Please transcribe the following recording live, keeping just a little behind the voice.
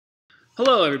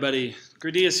Hello everybody,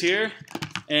 Gradius here,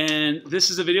 and this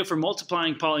is a video for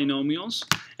multiplying polynomials.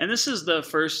 And this is the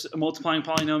first multiplying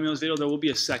polynomials video. There will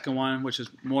be a second one, which is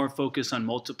more focused on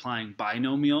multiplying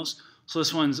binomials. So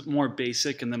this one's more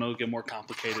basic, and then it'll get more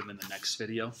complicated in the next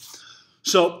video.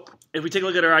 So if we take a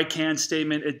look at our I can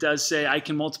statement, it does say I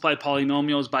can multiply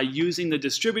polynomials by using the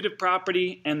distributive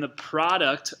property and the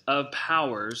product of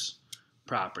powers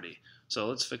property. So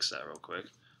let's fix that real quick.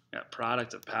 Got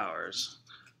product of powers.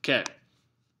 Okay.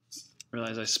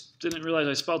 Didn't realize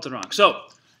I spelled it wrong. So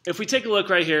if we take a look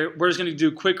right here, we're just going to do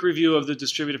a quick review of the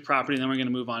distributive property, and then we're going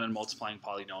to move on and multiplying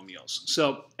polynomials.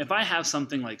 So if I have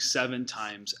something like 7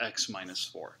 times x minus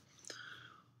 4,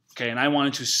 okay, and I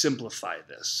wanted to simplify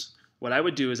this, what I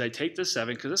would do is I take the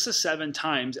 7, because this is 7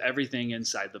 times everything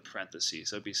inside the parentheses.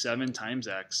 So it'd be 7 times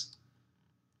x,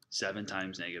 7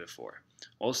 times negative 4.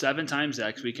 Well, 7 times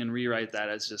x, we can rewrite that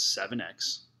as just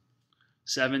 7x.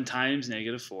 7 times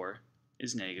negative 4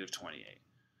 is negative 28.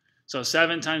 So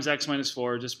 7 times x minus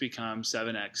 4 just becomes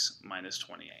 7x minus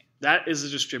 28. That is a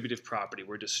distributive property.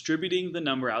 We're distributing the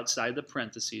number outside the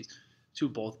parentheses to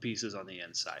both pieces on the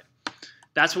inside.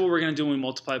 That's what we're going to do when we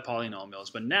multiply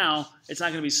polynomials. But now it's not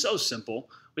going to be so simple.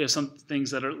 We have some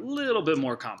things that are a little bit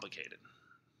more complicated.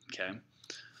 Okay.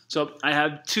 So I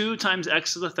have 2 times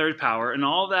x to the third power, and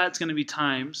all that's going to be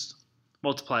times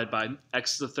multiplied by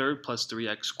x to the third plus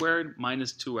 3x squared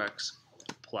minus 2x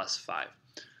plus 5.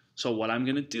 So what I'm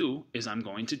going to do is I'm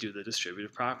going to do the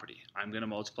distributive property. I'm going to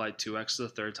multiply 2x to the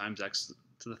third times x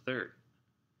to the third.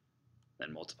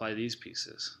 Then multiply these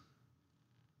pieces.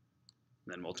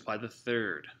 Then multiply the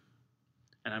third.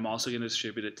 And I'm also going to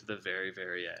distribute it to the very,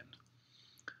 very end.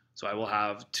 So I will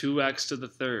have 2x to the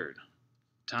third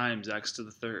times x to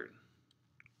the third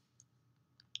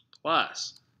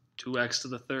plus 2x to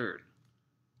the third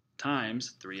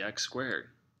times 3x squared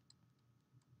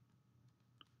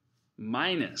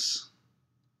minus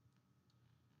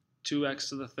 2x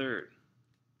to the third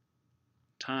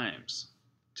times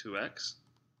 2x,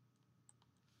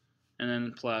 and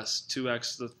then plus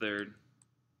 2x to the third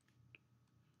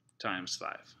times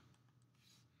 5.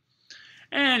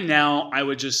 And now I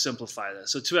would just simplify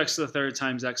this. So 2x to the third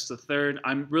times x to the third.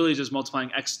 I'm really just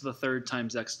multiplying x to the third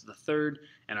times x to the third,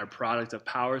 and our product of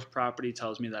powers property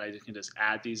tells me that I can just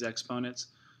add these exponents.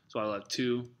 So I'll have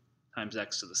 2 times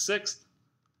x to the sixth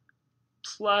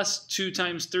plus 2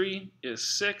 times 3 is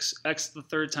 6. X to the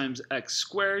third times x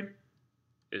squared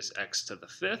is x to the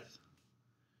fifth.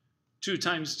 2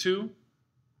 times 2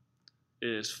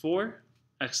 is 4.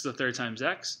 X to the third times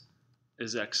x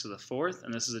is x to the fourth.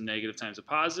 And this is a negative times a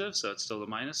positive, so it's still the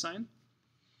minus sign.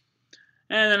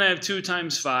 And then I have 2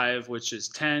 times 5, which is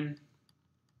 10.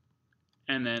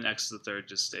 And then x to the third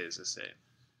just stays the same.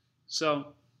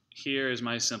 So here is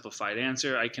my simplified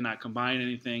answer. I cannot combine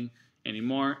anything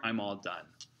anymore. I'm all done.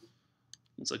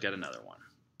 Let's look at another one.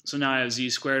 So now I have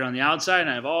z squared on the outside, and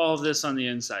I have all of this on the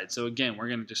inside. So again, we're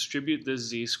going to distribute this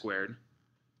z squared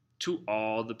to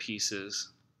all the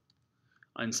pieces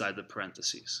inside the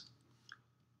parentheses.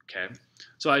 Okay,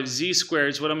 so I have z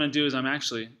squared. So what I'm going to do is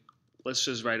let's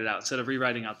just write it out. Instead of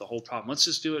rewriting out the whole problem, let's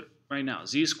just do it right now.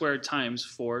 Z squared times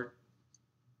 4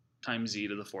 times z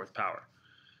to the fourth power.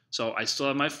 So I still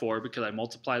have my 4 because I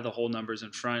multiply the whole numbers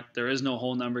in front. There is no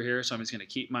whole number here, so I'm just going to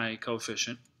keep my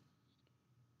coefficient.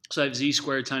 So I have z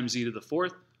squared times z to the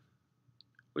fourth,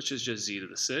 which is just z to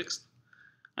the sixth.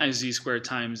 I have z squared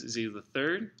times z to the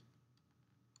third,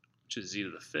 which is z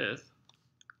to the fifth.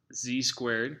 Z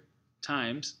squared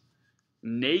times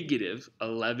negative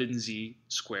 11z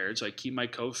squared, so I keep my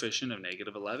coefficient of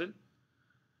negative 11.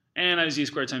 And I have z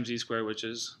squared times z squared, which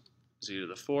is z to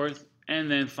the fourth. And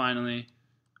then finally,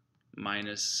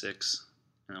 minus 6,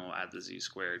 and then we'll add the z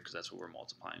squared because that's what we're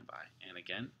multiplying by. And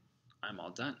again, I'm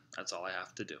all done. That's all I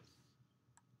have to do.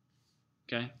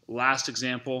 Okay, last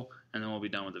example, and then we'll be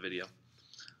done with the video.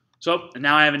 So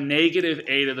now I have a negative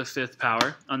a to the fifth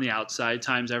power on the outside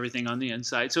times everything on the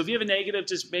inside. So if you have a negative,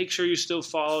 just make sure you still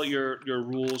follow your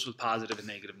rules with positive and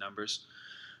negative numbers.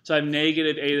 So I have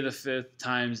negative a to the fifth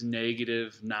times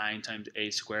negative 9 times a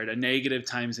squared. A negative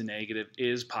times a negative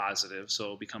is positive, so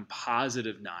it'll become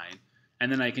positive 9.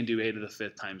 And then I can do a to the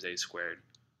fifth times a squared,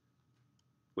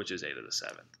 which is a to the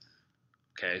seventh.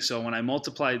 Okay, so when I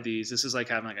multiply these, this is like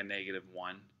having like a negative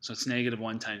 1. So it's negative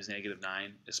 1 times negative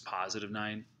 9 is positive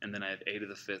 9. And then I have a to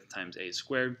the fifth times a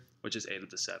squared, which is a to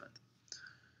the seventh.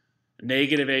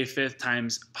 Negative a fifth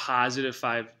times positive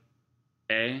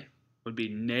 5a would be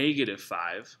negative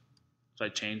 5. So I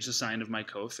change the sign of my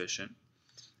coefficient.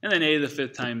 And then a to the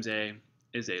fifth times a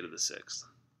is a to the sixth.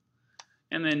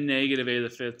 And then negative a to the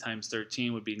fifth times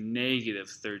 13 would be negative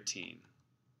 13.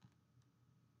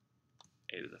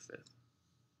 a to the 5th.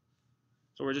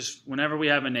 So we're just, whenever we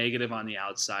have a negative on the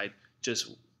outside,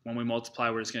 just when we multiply,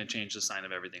 we're just going to change the sign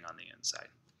of everything on the inside.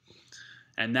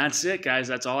 And that's it, guys.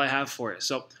 That's all I have for you.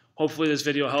 So hopefully this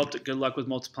video helped. Good luck with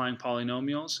multiplying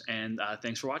polynomials, and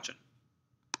thanks for watching.